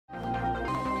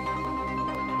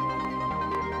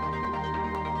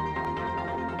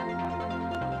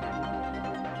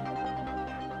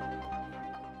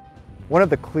One of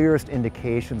the clearest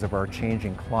indications of our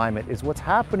changing climate is what's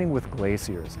happening with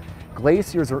glaciers.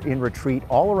 Glaciers are in retreat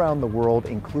all around the world,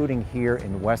 including here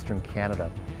in Western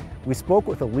Canada. We spoke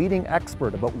with a leading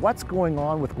expert about what's going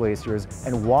on with glaciers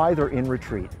and why they're in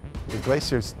retreat. The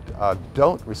glaciers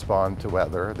don't respond to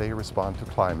weather, they respond to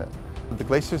climate. The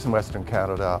glaciers in Western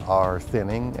Canada are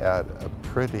thinning at a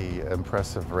pretty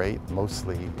impressive rate,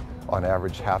 mostly on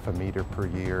average half a meter per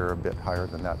year, a bit higher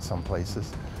than that some places.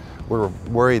 We're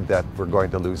worried that we're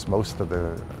going to lose most of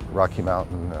the Rocky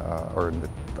Mountain or the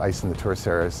ice in the tourist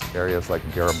areas like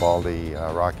Garibaldi,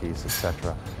 Rockies,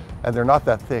 etc. And they're not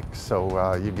that thick,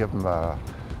 so you give them a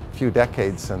few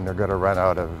decades and they're going to run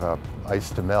out of ice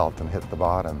to melt and hit the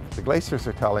bottom. The glaciers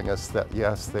are telling us that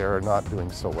yes, they're not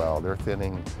doing so well. They're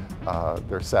thinning,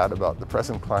 they're sad about the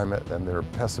present climate, and they're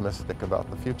pessimistic about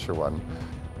the future one.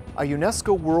 A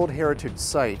UNESCO World Heritage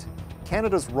Site,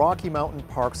 Canada's Rocky Mountain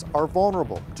parks are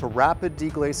vulnerable to rapid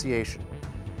deglaciation.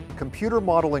 Computer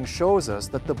modeling shows us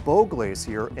that the Bow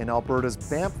Glacier in Alberta's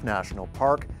Banff National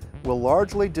Park will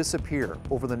largely disappear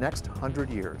over the next 100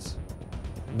 years.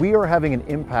 We are having an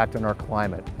impact on our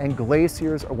climate, and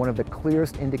glaciers are one of the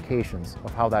clearest indications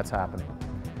of how that's happening.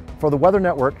 For the Weather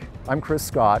Network, I'm Chris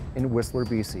Scott in Whistler,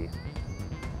 BC.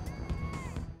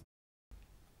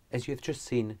 As you have just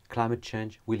seen, climate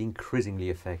change will increasingly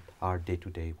affect our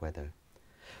day-to-day weather.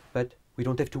 But we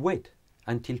don't have to wait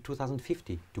until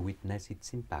 2050 to witness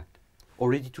its impact.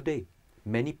 Already today,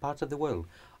 many parts of the world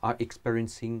are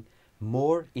experiencing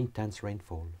more intense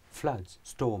rainfall, floods,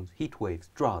 storms, heat waves,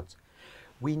 droughts.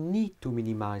 We need to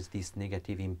minimize these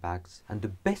negative impacts, and the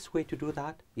best way to do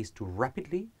that is to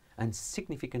rapidly and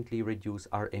significantly reduce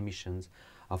our emissions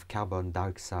of carbon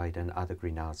dioxide and other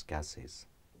greenhouse gases.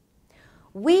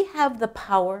 We have the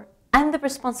power and the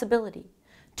responsibility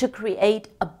to create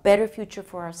a better future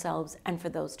for ourselves and for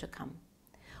those to come.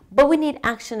 But we need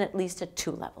action at least at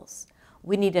two levels.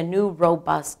 We need a new,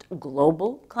 robust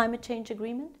global climate change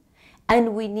agreement,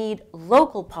 and we need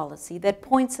local policy that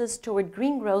points us toward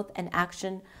green growth and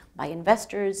action by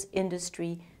investors,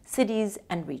 industry, cities,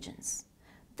 and regions.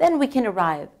 Then we can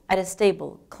arrive at a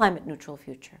stable, climate-neutral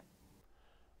future.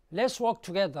 Let's work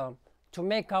together to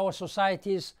make our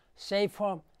societies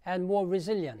safer and more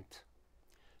resilient.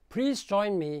 Please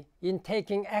join me in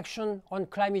taking action on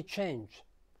climate change.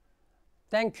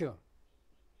 Thank you.